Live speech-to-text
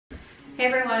Hey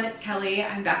everyone, it's Kelly.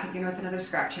 I'm back again with another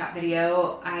scrap chat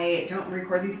video. I don't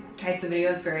record these types of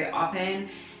videos very often,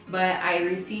 but I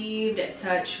received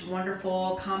such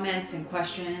wonderful comments and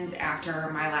questions after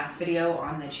my last video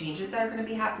on the changes that are going to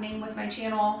be happening with my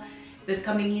channel this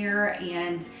coming year,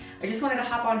 and I just wanted to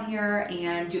hop on here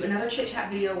and do another chit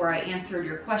chat video where I answered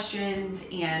your questions.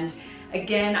 And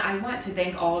again, I want to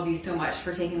thank all of you so much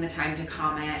for taking the time to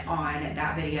comment on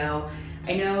that video.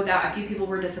 I know that a few people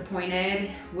were disappointed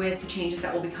with the changes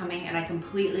that will be coming, and I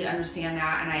completely understand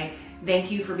that, and I thank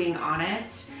you for being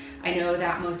honest. I know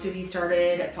that most of you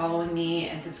started following me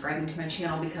and subscribing to my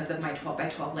channel because of my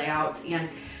 12x12 layouts, and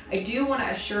I do want to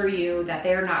assure you that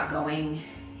they're not going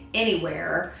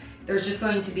anywhere. There's just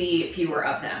going to be fewer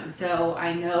of them. So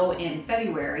I know in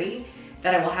February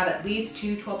that I will have at least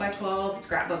 2 12x12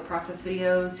 scrapbook process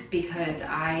videos because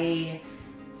I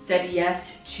said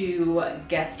yes to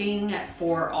guesting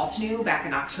for Altenew back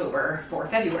in October for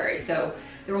February. So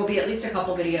there will be at least a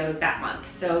couple videos that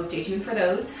month. So stay tuned for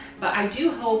those. But I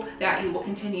do hope that you will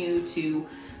continue to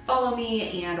follow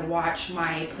me and watch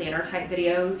my planner type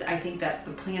videos. I think that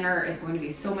the planner is going to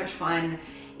be so much fun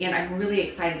and I'm really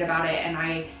excited about it. And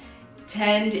I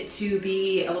tend to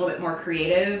be a little bit more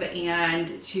creative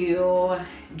and to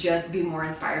just be more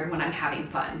inspired when I'm having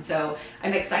fun. So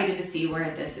I'm excited to see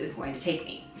where this is going to take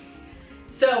me.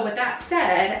 So with that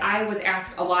said, I was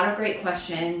asked a lot of great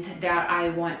questions that I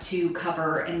want to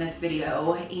cover in this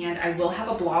video, and I will have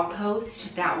a blog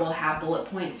post that will have bullet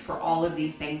points for all of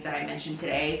these things that I mentioned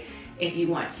today. If you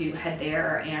want to head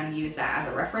there and use that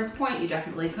as a reference point, you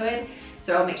definitely could.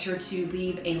 So I'll make sure to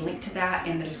leave a link to that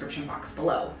in the description box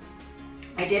below.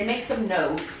 I did make some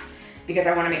notes because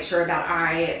I want to make sure that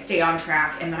I stay on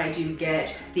track and that I do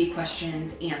get the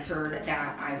questions answered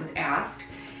that I was asked.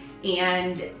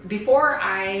 And before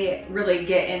I really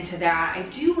get into that, I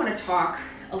do want to talk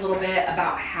a little bit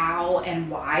about how and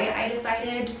why I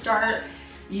decided to start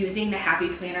using the Happy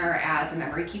Planner as a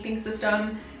memory keeping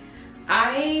system.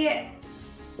 I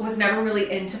was never really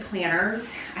into planners.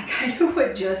 I kind of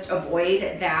would just avoid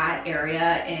that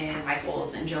area in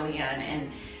Michaels and Joann,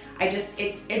 and I just,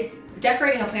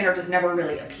 decorating a planner just never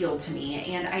really appealed to me,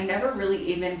 and I never really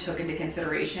even took into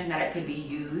consideration that it could be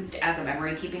used as a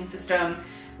memory keeping system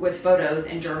with photos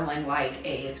and journaling like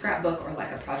a scrapbook or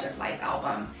like a Project Life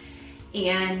album.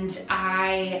 And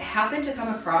I happened to come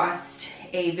across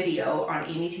a video on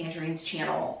Amy Tangerine's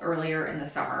channel earlier in the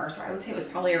summer, so I would say it was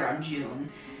probably around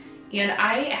June. And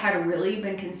I had really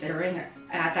been considering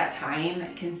at that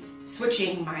time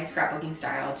switching my scrapbooking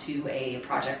style to a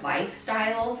Project Life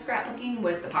style scrapbooking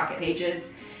with the pocket pages,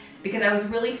 because I was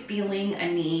really feeling a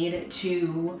need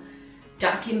to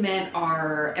document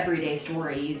our everyday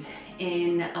stories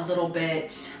in a little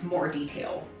bit more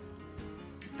detail.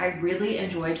 I really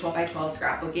enjoy 12x12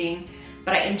 scrapbooking,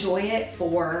 but I enjoy it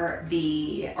for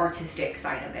the artistic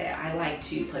side of it. I like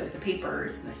to play with the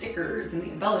papers and the stickers and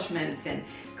the embellishments and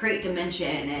create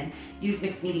dimension and use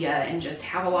mixed media and just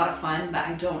have a lot of fun, but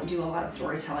I don't do a lot of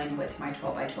storytelling with my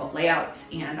 12x12 layouts,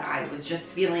 and I was just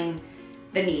feeling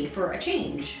the need for a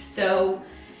change. So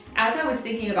as I was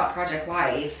thinking about Project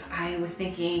Life, I was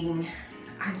thinking,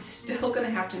 I'm still gonna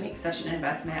have to make such an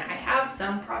investment. I have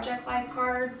some Project Life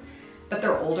cards, but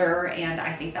they're older, and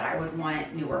I think that I would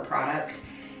want newer product.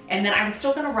 And then I was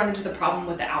still gonna run into the problem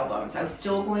with the albums. I was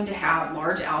still going to have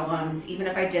large albums. Even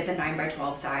if I did the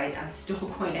 9x12 size, I was still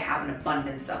going to have an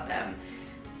abundance of them.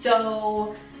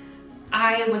 So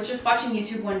I was just watching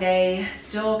YouTube one day,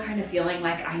 still kind of feeling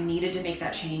like I needed to make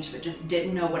that change, but just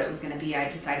didn't know what it was gonna be. I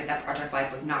decided that Project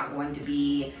Life was not going to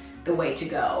be the way to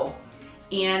go.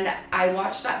 And I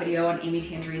watched that video on Amy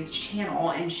Tangerine's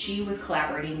channel, and she was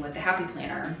collaborating with the Happy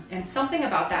Planner. And something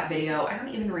about that video, I don't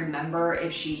even remember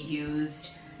if she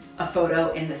used a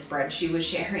photo in the spread she was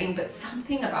sharing, but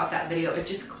something about that video, it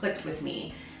just clicked with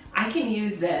me. I can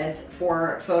use this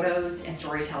for photos and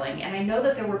storytelling. And I know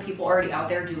that there were people already out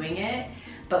there doing it,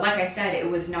 but like I said, it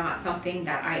was not something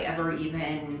that I ever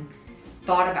even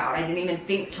thought about. I didn't even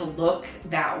think to look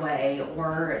that way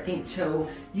or think to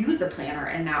use a planner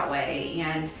in that way.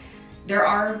 And there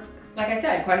are, like I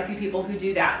said, quite a few people who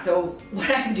do that. So what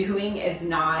I'm doing is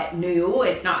not new.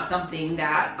 It's not something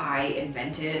that I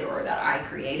invented or that I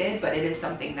created, but it is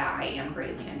something that I am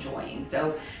greatly enjoying.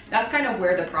 So that's kind of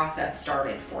where the process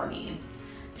started for me.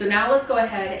 So now let's go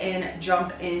ahead and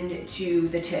jump into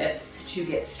the tips to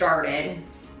get started.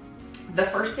 The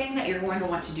first thing that you're going to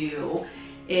want to do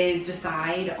is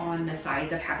decide on the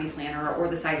size of Happy Planner or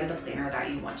the size of the planner that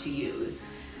you want to use.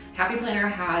 Happy Planner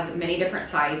has many different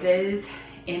sizes.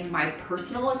 In my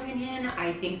personal opinion,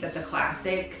 I think that the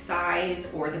classic size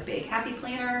or the big Happy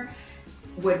Planner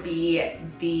would be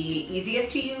the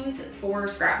easiest to use for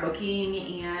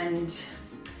scrapbooking and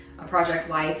a project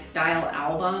lifestyle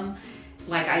album.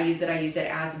 Like I use it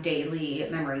as daily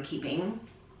memory keeping.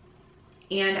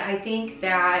 And I think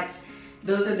that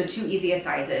those are the two easiest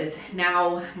sizes.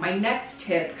 Now, my next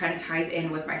tip kind of ties in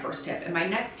with my first tip. And my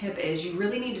next tip is you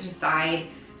really need to decide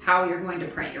how you're going to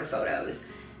print your photos.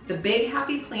 The Big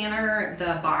Happy Planner,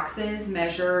 the boxes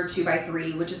measure 2 by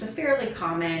 3, which is a fairly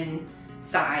common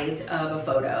size of a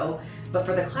photo. But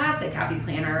for the Classic Happy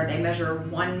Planner, they measure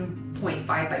 1.5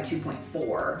 by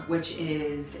 2.4, which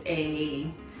is it's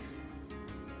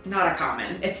not a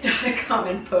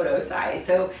common photo size.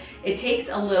 So it takes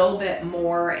a little bit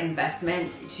more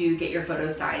investment to get your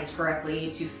photo sized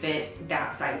correctly to fit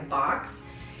that size box.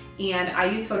 And I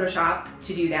use Photoshop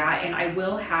to do that, and I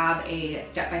will have a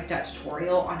step-by-step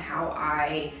tutorial on how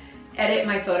I edit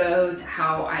my photos,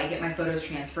 how I get my photos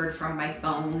transferred from my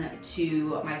phone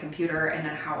to my computer, and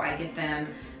then how I get them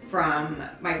from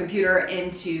my computer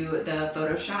into the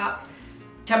Photoshop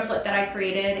template that I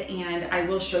created. And I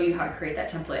will show you how to create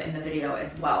that template in the video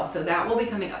as well. So that will be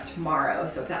coming up tomorrow.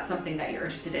 So if that's something that you're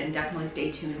interested in, definitely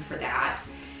stay tuned for that.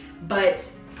 But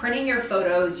printing your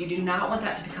photos, you do not want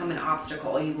that to become an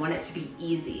obstacle. You want it to be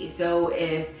easy. So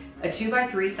if a 2 by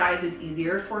 3 size is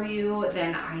easier for you,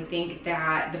 then I think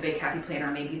that the Big Happy Planner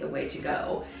may be the way to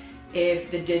go. If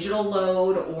the digital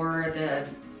load or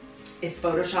if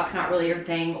Photoshop's not really your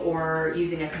thing, or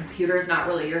using a computer is not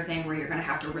really your thing, where you're gonna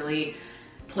have to really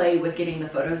play with getting the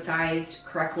photo sized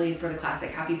correctly for the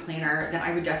Classic Happy Planner, then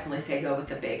I would definitely say go with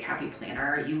the Big Happy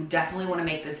Planner. You definitely wanna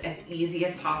make this as easy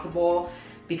as possible,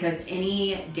 because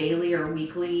any daily or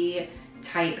weekly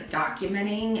type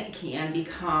documenting can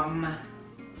become,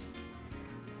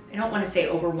 I don't want to say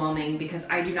overwhelming, because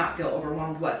I do not feel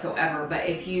overwhelmed whatsoever, but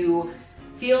if you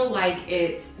feel like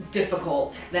it's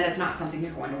difficult, then it's not something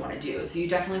you're going to want to do. So you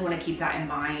definitely want to keep that in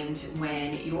mind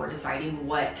when you're deciding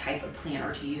what type of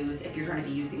planner to use if you're going to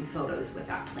be using photos with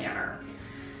that planner.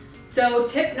 So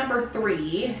tip number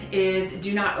 3 is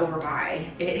do not overbuy.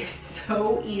 It is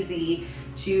so easy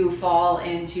to fall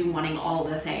into wanting all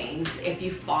the things. If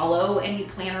you follow any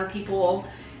planner people,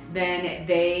 then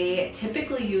they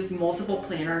typically use multiple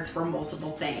planners for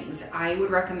multiple things. I would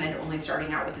recommend only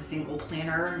starting out with a single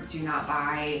planner. Do not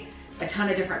buy a ton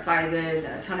of different sizes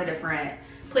and a ton of different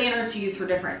planners to use for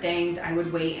different things. I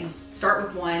would wait and start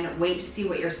with one, wait to see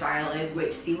what your style is,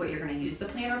 wait to see what you're gonna use the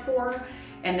planner for,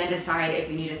 and then decide if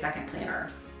you need a second planner.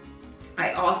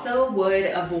 I also would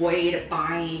avoid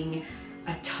buying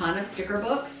a ton of sticker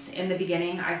books in the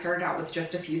beginning. I started out with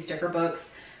just a few sticker books.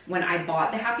 When I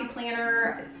bought the Happy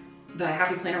Planner, the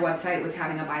Happy Planner website was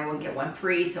having a buy one get one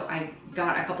free, so I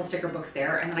got a couple sticker books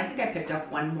there, and then I think I picked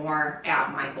up one more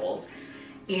at Michael's.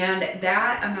 And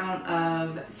that amount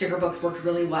of sticker books worked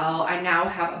really well. I now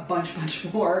have a bunch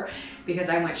more because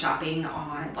I went shopping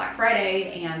on Black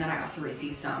Friday, and then I also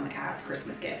received some as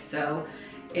Christmas gifts. So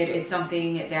it is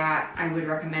something that I would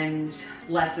recommend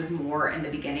less is more in the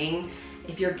beginning.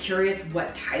 If you're curious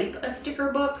what type of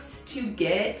sticker books to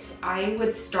get, I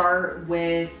would start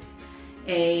with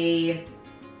I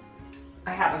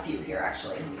have a few here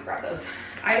actually, let me grab those.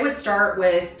 I would start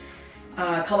with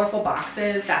Colorful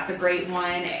Boxes. That's a great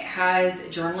one. It has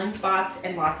journaling spots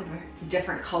in lots of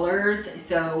different colors,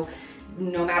 so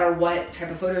no matter what type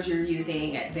of photos you're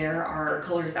using, there are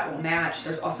colors that will match.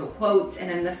 There's also quotes, and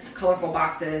in this Colorful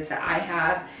Boxes that I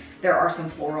have, there are some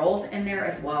florals in there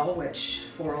as well, which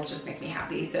florals just make me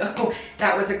happy. So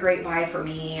that was a great buy for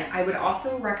me. I would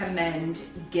also recommend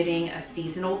getting a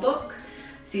seasonal book.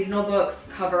 Seasonal books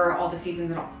cover all the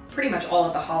seasons and pretty much all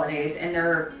of the holidays, and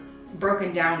they're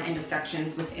broken down into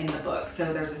sections within the book.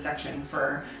 So there's a section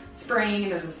for spring,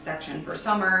 there's a section for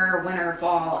summer, winter,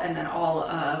 fall, and then all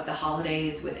of the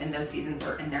holidays within those seasons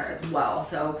are in there as well.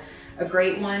 So a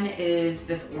great one is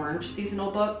this orange seasonal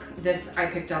book. This I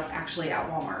picked up actually at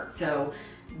Walmart. So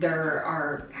there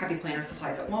are Happy Planner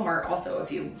supplies at Walmart also, if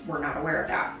you were not aware of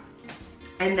that.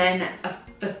 And then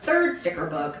the third sticker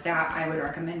book that I would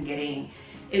recommend getting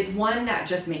is one that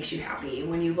just makes you happy.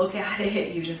 When you look at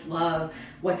it, you just love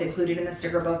what's included in the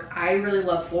sticker book. I really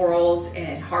love florals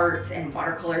and hearts and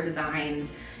watercolor designs.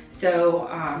 So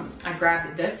I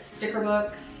grabbed this sticker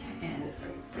book, and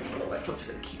bring it a little bit closer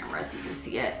to the camera so you can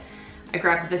see it. I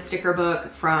grabbed this sticker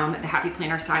book from the Happy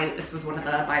Planner site. This was one of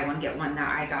the buy one get one that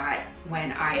I got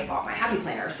when I bought my Happy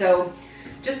Planner. So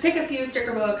just pick a few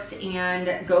sticker books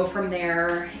and go from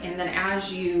there. And then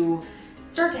as you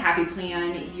start to Happy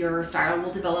Plan, your style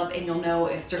will develop, and you'll know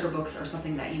if sticker books are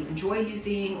something that you enjoy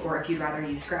using or if you'd rather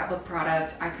use scrapbook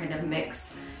product. I kind of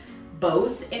mix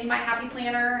both in my Happy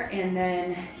Planner. And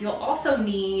then you'll also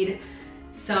need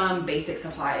some basic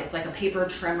supplies like a paper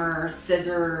trimmer,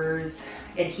 scissors,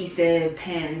 adhesive,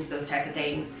 pins, those type of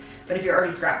things. But if you're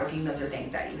already scrapbooking, those are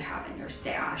things that you have in your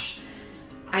stash.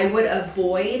 I would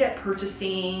avoid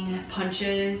purchasing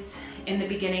punches in the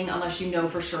beginning unless you know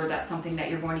for sure that's something that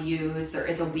you're going to use. There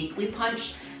is a weekly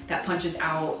punch that punches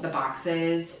out the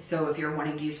boxes. So if you're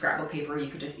wanting to use scrapbook paper, you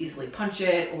could just easily punch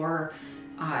it, or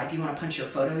if you want to punch your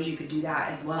photos, you could do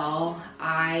that as well.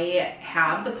 I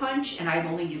have the punch and I've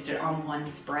only used it on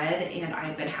one spread, and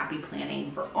I've been happy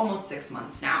planning for almost 6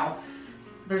 months now.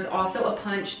 There's also a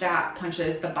punch that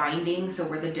punches the binding, so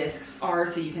where the discs are,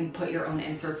 so you can put your own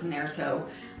inserts in there. So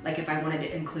like if I wanted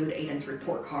to include Aiden's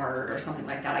report card or something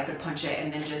like that, I could punch it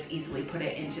and then just easily put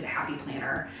it into the Happy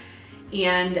Planner.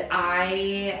 And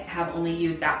I have only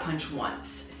used that punch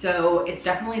once. So it's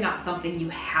definitely not something you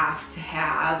have to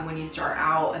have when you start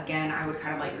out. Again, I would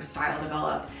kind of let your style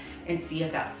develop and see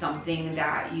if that's something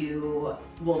that you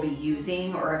will be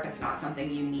using or if it's not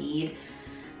something you need.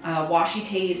 Washi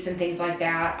tapes and things like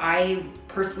that. I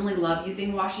personally love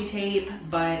using washi tape,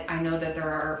 but I know that there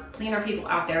are planner people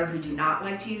out there who do not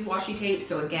like to use washi tape.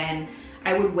 So again,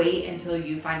 I would wait until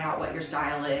you find out what your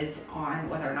style is on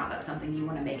whether or not that's something you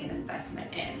want to make an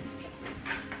investment in.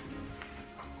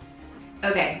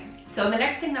 Okay, so the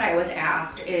next thing that I was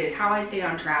asked is how I stay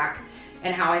on track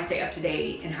and how I stay up to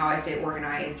date and how I stay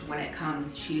organized when it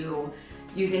comes to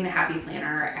using the Happy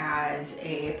Planner as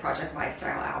a project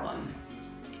lifestyle album.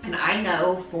 And I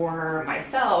know for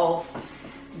myself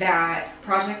that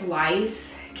Project Life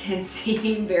can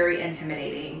seem very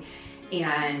intimidating,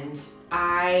 and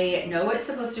I know it's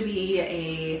supposed to be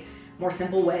a more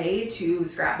simple way to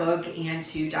scrapbook and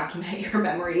to document your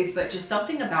memories, but just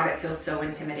something about it feels so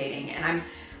intimidating, and I'm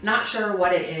not sure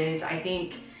what it is. I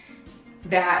think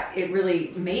that it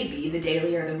really may be the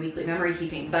daily or the weekly memory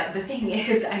keeping, but the thing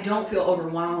is, I don't feel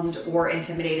overwhelmed or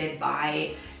intimidated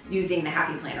by using the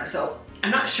Happy Planner. So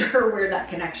I'm not sure where that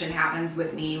connection happens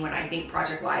with me when I think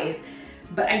Project Life,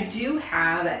 but I do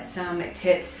have some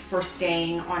tips for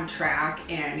staying on track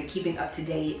and keeping up to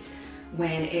date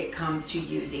when it comes to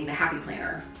using the Happy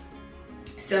Planner.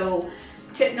 So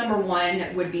tip number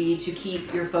one would be to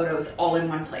keep your photos all in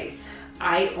one place.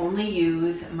 I only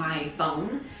use my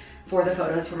phone for the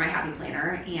photos for my Happy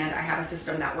Planner, and I have a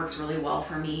system that works really well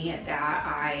for me that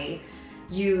I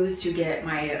use to get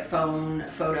my phone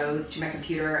photos to my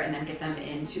computer and then get them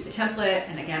into the template.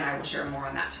 And again, I will share more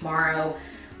on that tomorrow,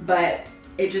 but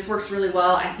it just works really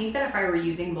well. I think that if I were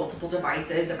using multiple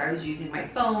devices, if I was using my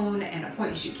phone and a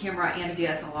point and shoot camera and a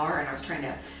DSLR, and I was trying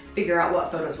to figure out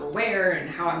what photos were where and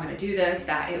how I'm going to do this,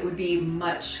 that it would be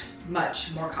much,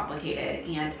 much more complicated.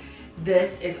 And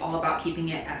this is all about keeping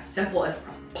it as simple as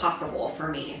possible for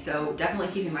me. So definitely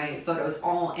keeping my photos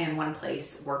all in one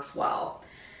place works well.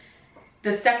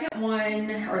 The second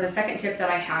one, or the second tip that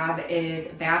I have, is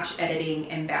batch editing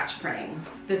and batch printing.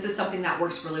 This is something that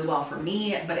works really well for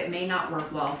me, but it may not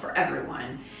work well for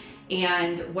everyone.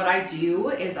 And what I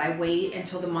do is I wait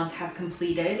until the month has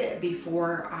completed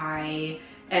before I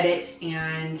edit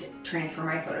and transfer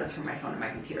my photos from my phone to my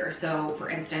computer. So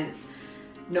for instance,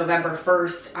 November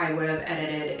 1st, I would have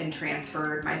edited and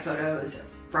transferred my photos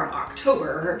from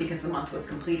October because the month was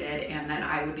completed, and then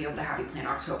I would be able to Happy Plan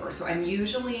October. So I'm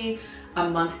usually a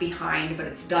month behind, but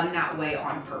it's done that way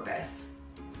on purpose.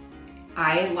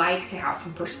 I like to have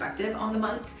some perspective on the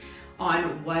month,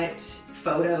 on what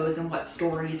photos and what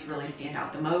stories really stand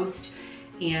out the most.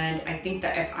 And I think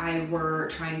that if I were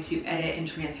trying to edit and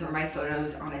transfer my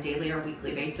photos on a daily or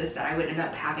weekly basis, that I would end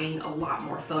up having a lot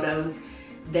more photos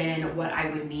than what I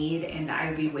would need, and I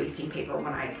would be wasting paper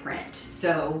when I print.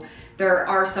 So there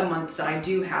are some months that I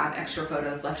do have extra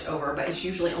photos left over, but it's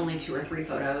usually only 2 or 3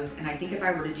 photos. And I think if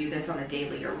I were to do this on a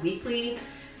daily or weekly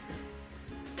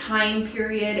time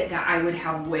period, that I would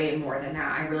have way more than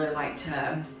that. I really like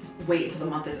to wait until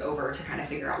the month is over to kind of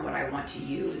figure out what I want to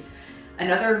use.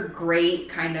 Another great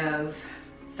kind of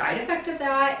side effect of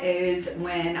that is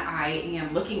when I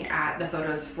am looking at the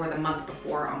photos for the month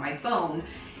before on my phone,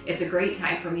 it's a great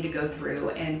time for me to go through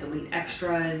and delete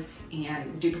extras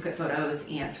and duplicate photos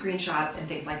and screenshots and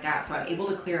things like that. So I'm able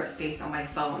to clear up space on my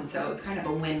phone. So it's kind of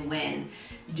a win-win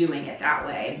doing it that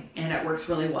way, and it works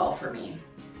really well for me.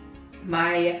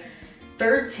 My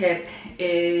third tip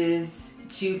is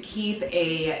to keep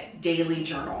a daily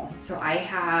journal. So I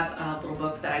have a little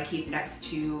book that I keep next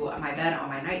to my bed on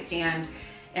my nightstand,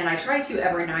 and I try to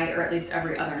every night, or at least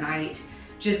every other night,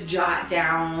 just jot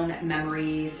down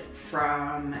memories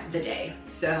from the day.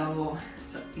 So,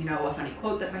 you know, a funny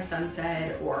quote that my son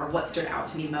said, or what stood out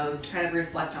to me most, kind of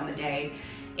reflect on the day.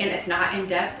 And it's not in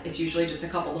depth, it's usually just a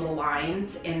couple little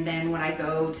lines. And then when I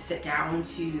go to sit down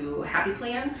to Happy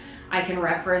Plan, I can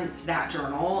reference that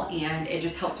journal, and it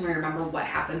just helps me remember what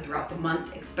happened throughout the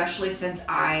month, especially since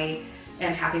I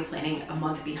am happy planning a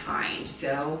month behind.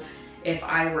 So if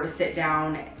I were to sit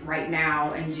down right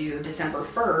now and do December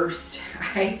 1st,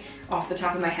 off the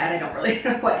top of my head, I don't really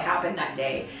know what happened that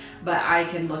day, but I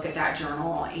can look at that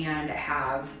journal and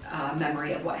have a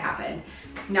memory of what happened.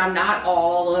 Now, not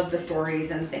all of the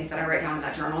stories and things that I write down in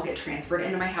that journal get transferred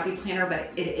into my Happy Planner, but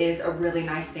it is a really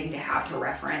nice thing to have to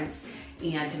reference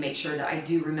and to make sure that I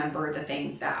do remember the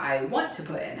things that I want to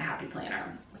put in the Happy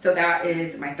Planner. So that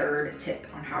is my third tip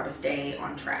on how to stay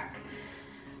on track.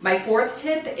 My fourth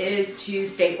tip is to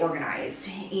stay organized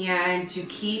and to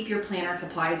keep your planner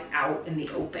supplies out in the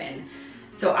open.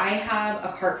 So I have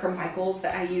a cart from Michaels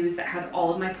that I use that has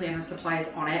all of my planner supplies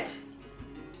on it.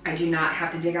 I do not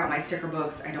have to dig out my sticker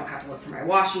books. I don't have to look for my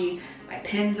washi. My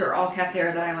pins are all kept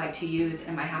there that I like to use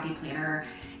in my Happy Planner.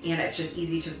 And it's just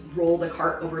easy to roll the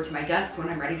cart over to my desk when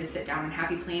I'm ready to sit down and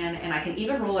Happy Plan. And I can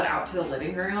even roll it out to the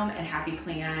living room and Happy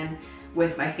Plan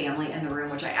with my family in the room,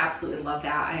 which I absolutely love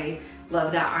that. I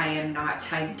love that I am not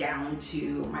tied down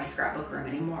to my scrapbook room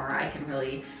anymore. I can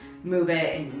really move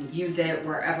it and use it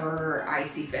wherever I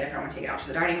see fit. If I want to take it out to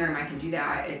the dining room, I can do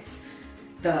that.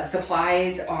 The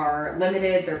supplies are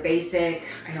limited, they're basic.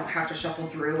 I don't have to shuffle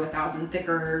through 1,000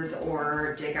 thickers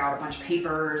or dig out a bunch of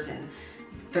papers, and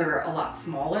they're a lot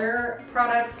smaller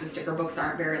products. The sticker books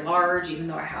aren't very large, even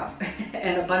though I have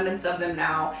an abundance of them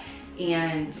now.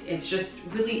 And it's just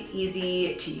really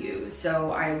easy to use.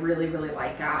 So I really, really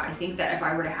like that. I think that if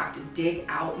I were to have to dig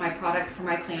out my product for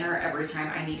my planner every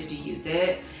time I needed to use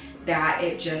it, that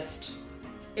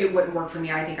it wouldn't work for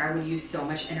me. I think I would use so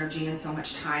much energy and so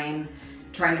much time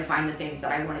trying to find the things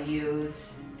that I want to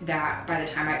use, that by the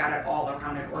time I got it all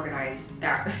around and organized,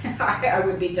 that I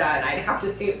would be done. I'd have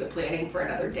to save the planning for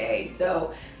another day.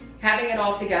 So having it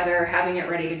all together, having it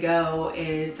ready to go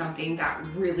is something that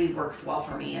really works well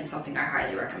for me and something I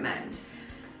highly recommend.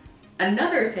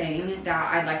 Another thing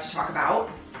that I'd like to talk about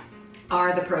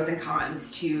are the pros and cons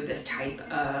to this type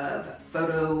of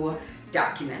photo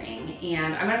documenting.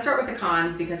 And I'm gonna start with the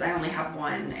cons because I only have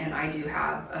one, and I do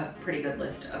have a pretty good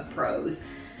list of pros.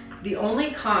 The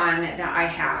only con that I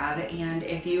have, and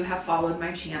if you have followed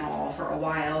my channel for a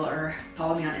while or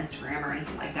follow me on Instagram or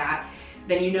anything like that,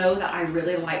 then you know that I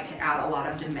really like to add a lot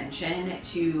of dimension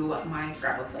to my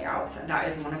scrapbook layouts. And that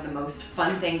is one of the most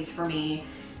fun things for me,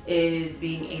 is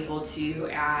being able to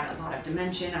add a lot of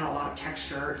dimension and a lot of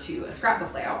texture to a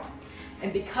scrapbook layout.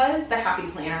 And because the Happy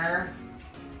Planner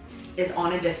is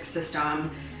on a disc system,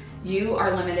 you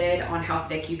are limited on how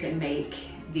thick you can make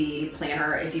the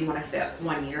planner if you want to fit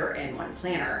 1 year in one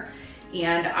planner.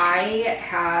 And I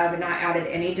have not added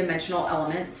any dimensional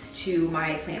elements to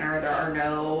my planner. There are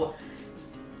no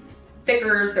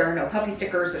stickers, there are no puffy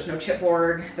stickers, there's no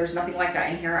chipboard, there's nothing like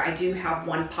that in here. I do have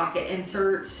one pocket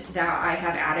insert that I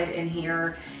have added in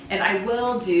here, and I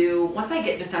will do, once I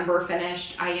get December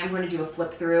finished, I am going to do a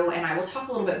flip through and I will talk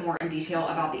a little bit more in detail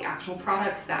about the actual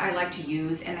products that I like to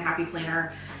use in the Happy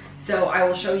Planner. So I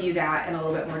will show you that in a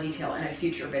little bit more detail in a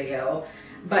future video.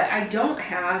 But I don't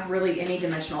have really any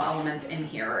dimensional elements in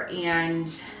here,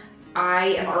 and I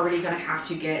am already going to have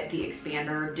to get the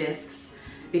expander discs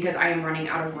because I am running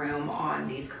out of room on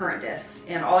these current discs.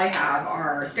 And all I have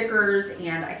are stickers,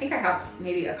 and I think I have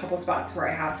maybe a couple spots where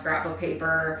I have scrapbook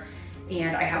paper,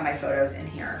 and I have my photos in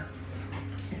here.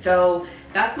 So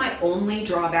that's my only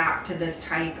drawback to this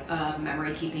type of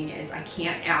memory keeping, is I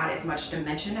can't add as much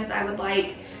dimension as I would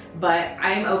like, but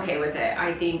I'm okay with it.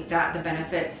 I think that the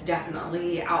benefits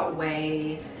definitely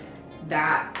outweigh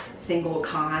that single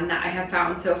con that I have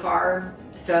found so far.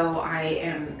 So I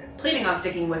am planning on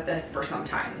sticking with this for some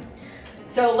time.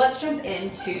 So let's jump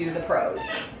into the pros.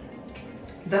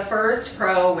 The first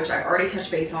pro, which I've already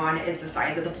touched base on, is the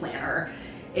size of the planner.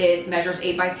 It measures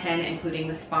 8 by 10, including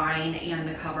the spine and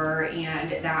the cover,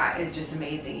 and that is just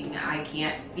amazing. I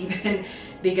can't even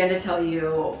begin to tell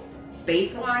you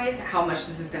space-wise how much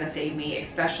this is gonna save me,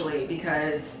 especially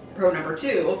because pro number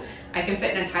 2, I can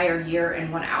fit an entire year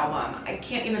in one album. I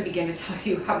can't even begin to tell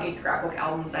you how many scrapbook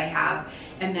albums I have,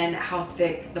 and then how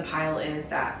thick the pile is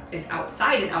that is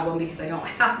outside an album because I don't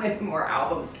have any more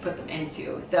albums to put them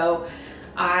into. So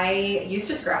I used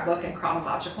to scrapbook in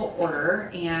chronological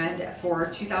order, and for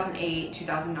 2008,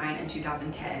 2009, and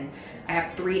 2010, I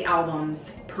have 3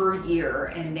 albums per year,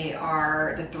 and they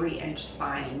are the 3-inch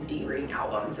spine D-ring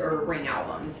albums, or ring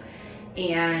albums.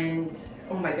 And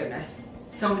oh my goodness,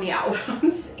 so many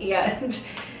albums. And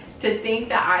to think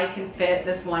that I can fit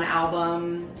this one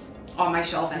album on my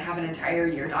shelf and have an entire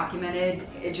year documented,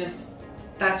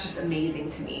 that's just amazing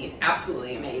to me.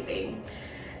 Absolutely amazing.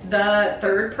 The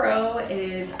third pro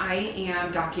is I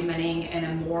am documenting in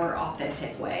a more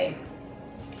authentic way.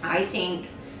 I think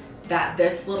that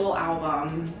this little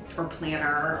album or planner,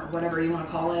 or whatever you want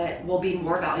to call it, will be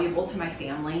more valuable to my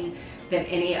family than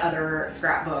any other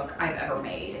scrapbook I've ever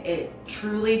made. It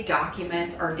truly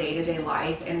documents our day-to-day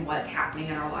life and what's happening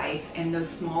in our life. And those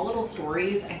small little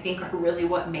stories, I think, are really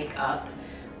what make up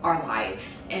our life.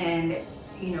 And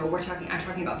you know, I'm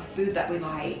talking about the food that we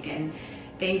like and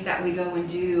things that we go and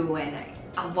do. And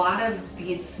a lot of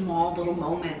these small little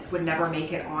moments would never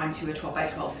make it onto a 12 by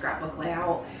 12 scrapbook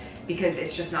layout, because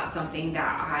it's just not something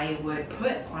that I would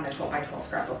put on a 12 by 12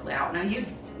 scrapbook layout. Now, you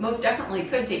most definitely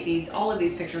could take all of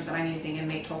these pictures that I'm using and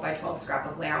make 12 by 12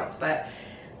 scrapbook layouts, but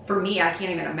for me, I can't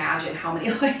even imagine how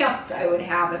many layouts I would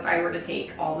have if I were to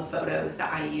take all the photos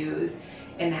that I use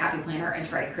in the Happy Planner and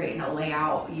try to create a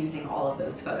layout using all of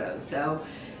those photos. So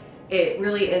it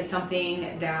really is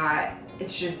something that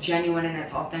it's just genuine and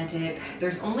it's authentic.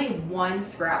 There's only one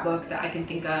scrapbook that I can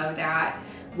think of that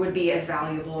would be as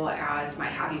valuable as my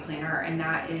Happy Planner, and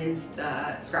that is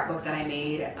the scrapbook that I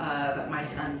made of my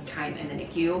son's time in the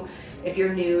NICU. If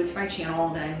you're new to my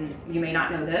channel, then you may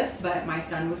not know this, but my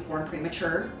son was born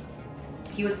premature.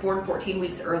 He was born 14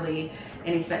 weeks early,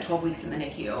 and he spent 12 weeks in the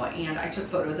NICU. And I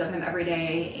took photos of him every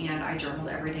day, and I journaled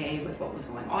every day with what was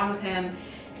going on with him.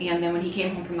 And then when he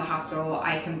came home from the hospital,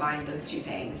 I combined those two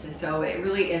things. So it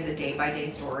really is a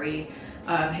day-by-day story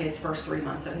of his first 3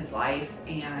 months of his life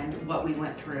and what we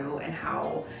went through and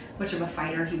how much of a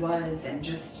fighter he was, and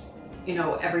just, you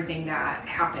know, everything that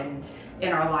happened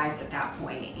in our lives at that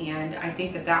point. And I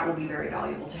think that that will be very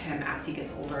valuable to him as he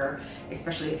gets older,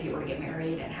 especially if he were to get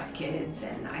married and have kids.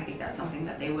 And I think that's something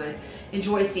that they would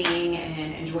enjoy seeing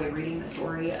and enjoy reading the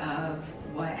story of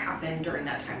what happened during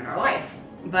that time in our life.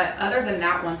 But other than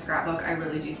that one scrapbook, I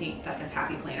really do think that this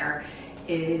Happy Planner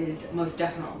is most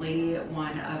definitely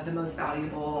one of the most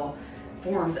valuable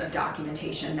forms of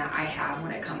documentation that I have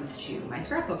when it comes to my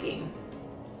scrapbooking.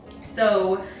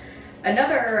 So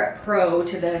another pro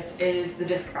to this is the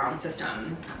disc bound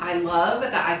system. I love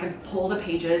that I can pull the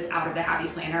pages out of the Happy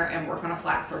Planner and work on a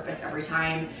flat surface every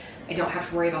time. I don't have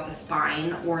to worry about the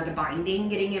spine or the binding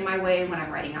getting in my way when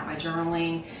I'm writing out my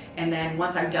journaling. And then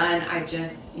once I'm done, I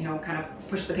just, you know, kind of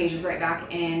push the pages right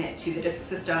back into the disc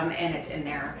system and it's in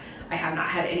there. I have not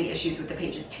had any issues with the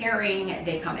pages tearing.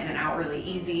 They come in and out really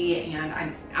easy, and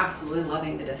I'm absolutely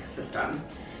loving the disc system.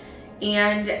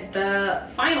 And the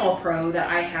final pro that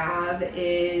I have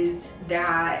is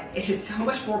that it is so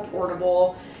much more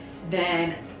portable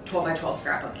than 12 by 12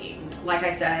 scrapbooking. Like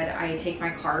I said, I take my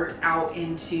cart out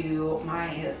into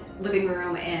my living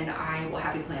room and I will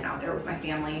Happy Plan out there with my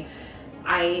family.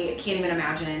 I can't even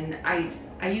imagine.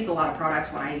 I use a lot of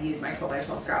products when I use my 12 by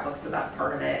 12 scrapbooks, so that's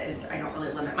part of it, is I don't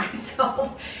really limit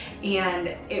myself.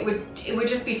 And it would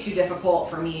just be too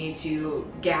difficult for me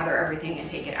to gather everything and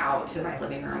take it out to my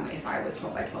living room if I was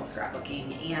 12 by 12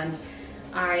 scrapbooking. And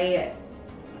I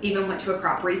even went to a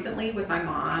crop recently with my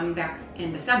mom back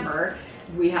in December.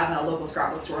 We have a local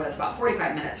scrapbook store that's about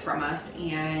 45 minutes from us,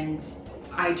 and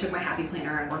I took my Happy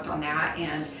Planner and worked on that,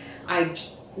 and I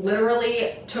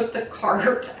literally took the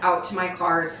cart out to my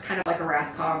car. It's kind of like a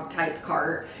Raskog type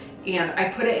cart, and I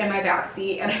put it in my back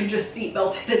seat and I just seat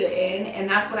belted it in, and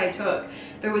that's what I took.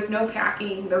 There was no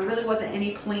packing, there really wasn't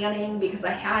any planning, because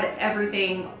I had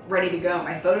everything ready to go.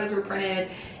 My photos were printed,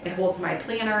 it holds my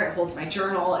planner, it holds my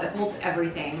journal, it holds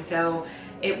everything. So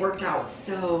it worked out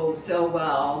so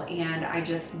well, and I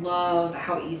just love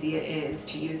how easy it is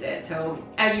to use it. So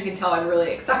as you can tell, I'm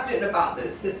really excited about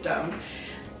this system.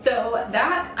 So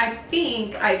that, I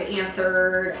think I've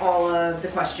answered all of the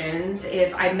questions.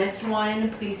 If I missed one,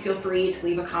 please feel free to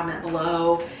leave a comment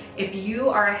below. If you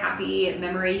are a happy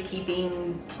memory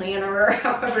keeping planner,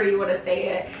 however you want to say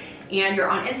it, and you're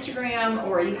on Instagram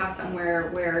or you have somewhere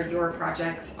where your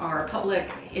projects are public,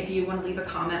 if you want to leave a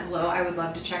comment below, I would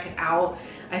love to check it out.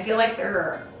 I feel like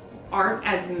there aren't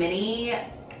as many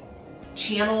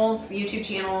channels, YouTube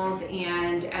channels,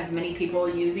 and as many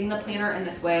people using the planner in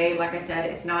this way. Like I said,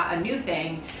 it's not a new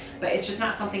thing, but it's just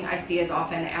not something I see as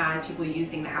often as people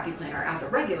using the Happy Planner as a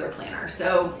regular planner.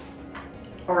 So,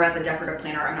 or as a decorative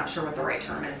planner, I'm not sure what the right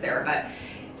term is there, but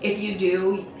if you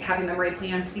do have a memory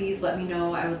plan, please let me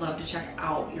know. I would love to check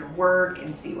out your work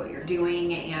and see what you're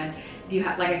doing. And if you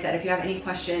have, like I said, if you have any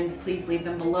questions, please leave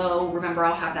them below. Remember,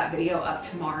 I'll have that video up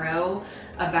tomorrow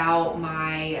about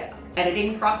my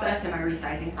editing process and my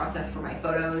resizing process for my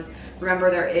photos.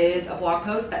 Remember, there is a blog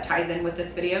post that ties in with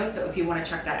this video, so if you want to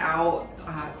check that out,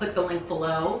 click the link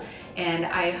below. And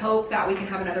I hope that we can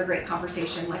have another great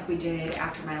conversation like we did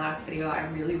after my last video. I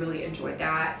really enjoyed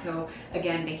that. So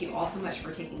again, thank you all so much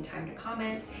for taking time to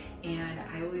comment, and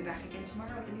I will be back again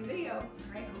tomorrow with a new video.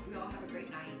 All right, hope you all have a great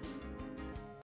night.